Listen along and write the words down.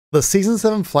The Season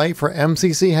 7 flight for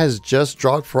MCC has just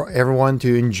dropped for everyone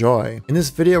to enjoy. In this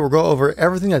video, we'll go over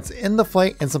everything that's in the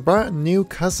flight and some brand new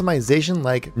customization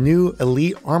like new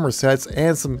Elite Armor sets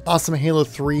and some awesome Halo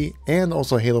 3 and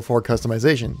also Halo 4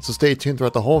 customization. So stay tuned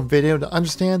throughout the whole video to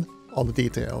understand all the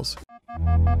details.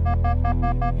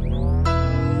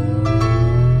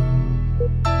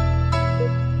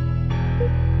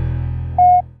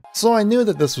 So I knew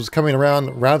that this was coming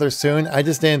around rather soon. I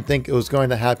just didn't think it was going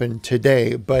to happen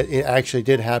today, but it actually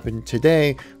did happen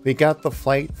today. We got the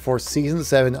flight for Season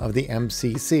 7 of the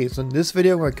MCC. So in this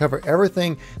video, we're going to cover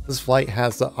everything this flight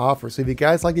has to offer. So if you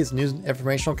guys like these news and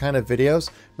informational kind of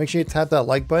videos, make sure you tap that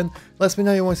like button. Let me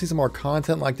know you want to see some more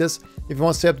content like this. If you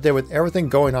want to stay up to date with everything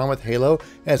going on with Halo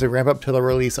as we ramp up to the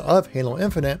release of Halo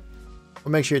Infinite,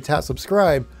 well, make sure you tap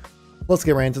subscribe. Let's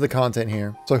get right into the content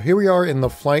here. So here we are in the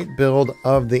flight build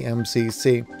of the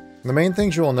MCC. The main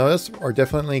things you will notice are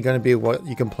definitely going to be what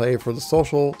you can play for the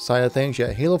social side of things. You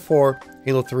got Halo 4,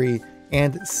 Halo 3,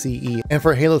 and CE. And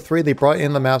for Halo 3, they brought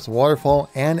in the maps Waterfall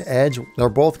and Edge. They're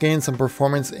both getting some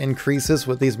performance increases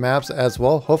with these maps as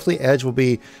well. Hopefully Edge will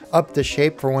be up to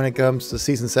shape for when it comes to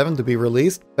Season 7 to be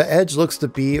released. But Edge looks to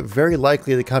be very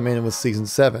likely to come in with Season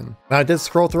 7. Now I did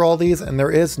scroll through all these and there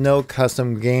is no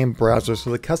custom game browser.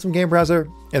 So the custom game browser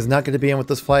is not going to be in with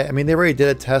this flight. I mean, they already did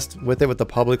a test with it with the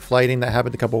public flighting that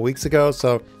happened a couple weeks ago.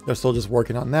 So they're still just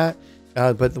working on that.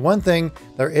 But the one thing,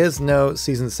 there is no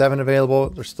Season 7 available.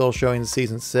 They're still showing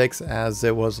Season 6 as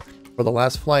it was for the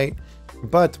last flight.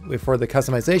 But for the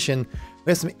customization, we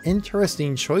have some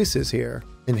interesting choices here.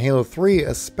 In Halo 3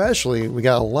 especially, we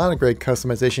got a lot of great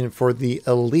customization for the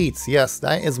Elites. Yes,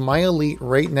 that is my Elite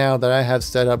right now that I have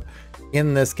set up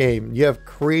in this game. You have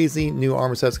crazy new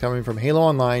armor sets coming from Halo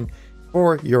Online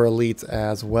for your Elites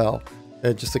as well.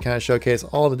 Just to kind of showcase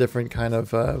all the different kind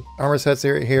of armor sets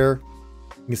here.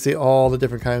 You can see all the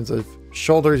different kinds of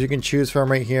shoulders you can choose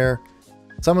from right here.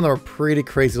 Some of them are pretty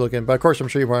crazy looking, but of course I'm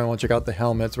sure you probably want to check out the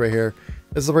helmets right here.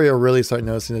 This is where you'll really start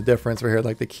noticing the difference right here,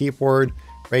 like the keyboard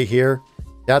right here.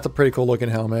 That's a pretty cool looking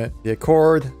helmet. The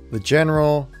Accord, the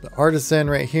General, the Artisan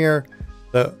right here,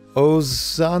 the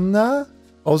Ozan,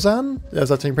 is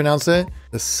that how you pronounce it?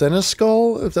 The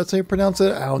Cineskull, if that's how you pronounce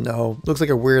it? I don't know. Looks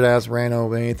like a weird ass Rhino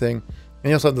or anything. And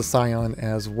you also have the Scion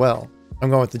as well. I'm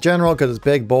going with the General because it's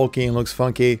big, bulky, and looks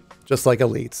funky, just like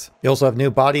Elites. You also have new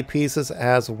body pieces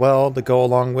as well to go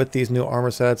along with these new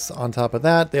armor sets. On top of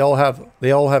that, they all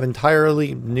have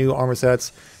entirely new armor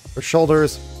sets for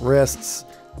shoulders, wrists,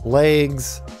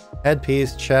 legs,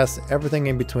 headpiece, chest, everything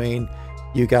in between.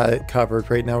 You got it covered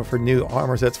right now for new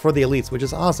armor sets for the Elites, which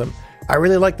is awesome. I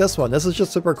really like this one. This is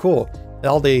just super cool.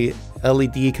 All the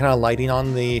LED kind of lighting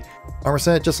on the armor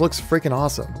set just looks freaking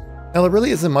awesome. Now there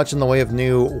really isn't much in the way of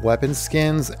new weapon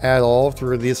skins at all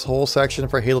through this whole section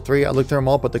for Halo 3. I looked through them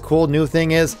all, but the cool new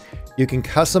thing is you can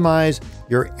customize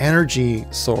your energy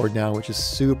sword now, which is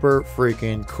super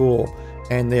freaking cool.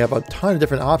 And they have a ton of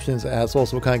different options as well,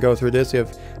 so we'll kind of go through this. You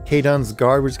have Kadun's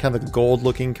Guard, which is kind of a gold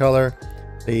looking color.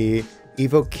 The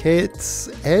Evokit's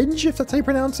Edge, if that's how you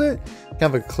pronounce it.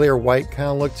 Kind of a clear white kind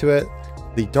of look to it.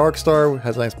 The Dark Star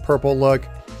has a nice purple look.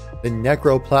 The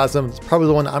Necroplasm is probably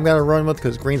the one I'm going to run with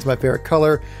because green's my favorite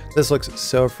color. This looks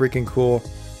so freaking cool.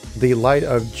 The Light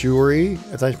of Jewelry,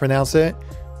 as I pronounce it,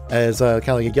 is kind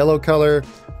of like a yellow color,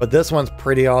 but this one's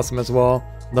pretty awesome as well.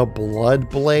 The Blood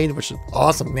Blade, which is an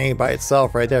awesome name by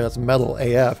itself right there. That's metal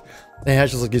AF. And it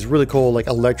has just like these really cool like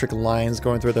electric lines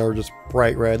going through it that are just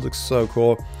bright red. Looks so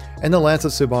cool. And the Lance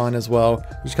of Suban as well,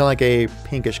 which is kind of like a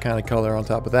pinkish kind of color on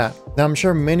top of that. Now I'm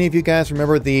sure many of you guys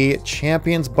remember the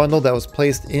Champions bundle that was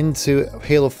placed into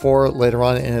Halo 4 later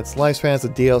on in its lifespan as a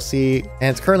DLC.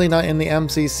 And it's currently not in the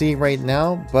MCC right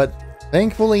now, but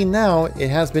thankfully now it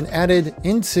has been added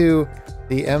into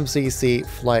the MCC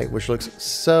flight, which looks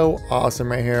so awesome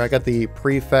right here. I got the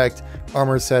Prefect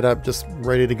armor set up, just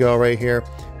ready to go right here.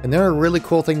 And then a really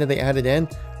cool thing that they added in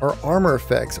are armor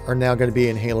effects are now going to be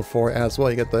in Halo 4 as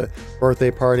well. You got the Birthday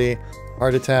Party,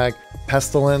 Heart Attack,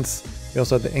 Pestilence. We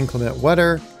also have the Inclement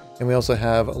Weather, and we also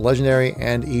have Legendary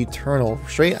and Eternal,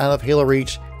 straight out of Halo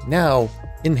Reach, now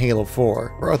in Halo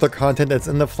 4. For other content that's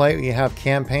in the flight, we have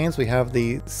campaigns. We have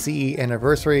the CE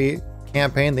Anniversary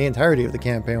campaign, the entirety of the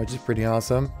campaign, which is pretty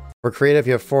awesome. For creative,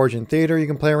 you have Forge and Theater you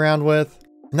can play around with.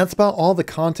 And that's about all the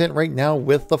content right now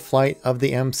with the flight of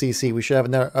the MCC. We should have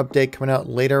another update coming out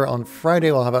later on Friday.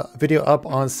 We'll have a video up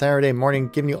on Saturday morning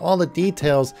giving you all the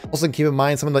details. Also keep in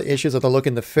mind some of the issues that they're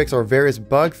looking to fix or various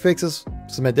bug fixes,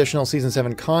 some additional Season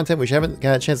 7 content. We haven't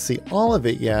got a chance to see all of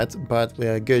it yet, but we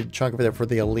had a good chunk of it for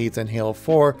the Elites and Halo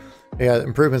 4. They got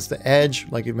improvements to Edge,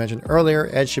 like you mentioned earlier.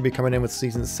 Edge should be coming in with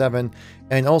Season 7.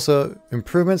 And also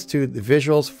improvements to the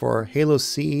visuals for Halo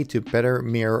CE to better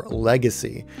mirror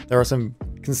Legacy. There are some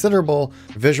considerable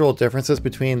visual differences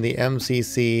between the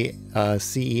MCC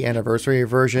CE Anniversary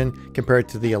version compared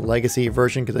to the Legacy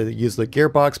version, because they use the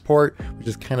Gearbox port, which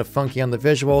is kind of funky on the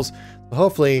visuals. But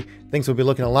hopefully things will be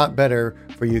looking a lot better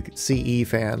for you CE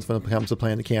fans when it comes to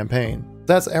playing the campaign.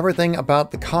 That's everything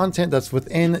about the content that's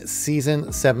within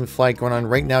Season 7 Flight going on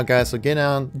right now, guys. So get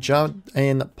on, jump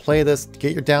in, play this,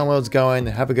 get your downloads going,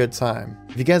 and have a good time.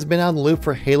 If you guys have been out in the loop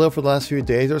for Halo for the last few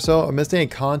days or so, or missed any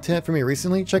content from me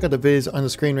recently, check out the videos on the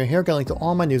screen right here. Got a link to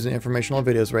all my news and informational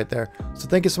videos right there. So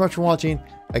thank you so much for watching.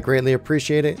 I greatly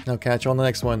appreciate it, and I'll catch you on the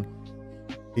next one.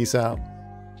 Peace out.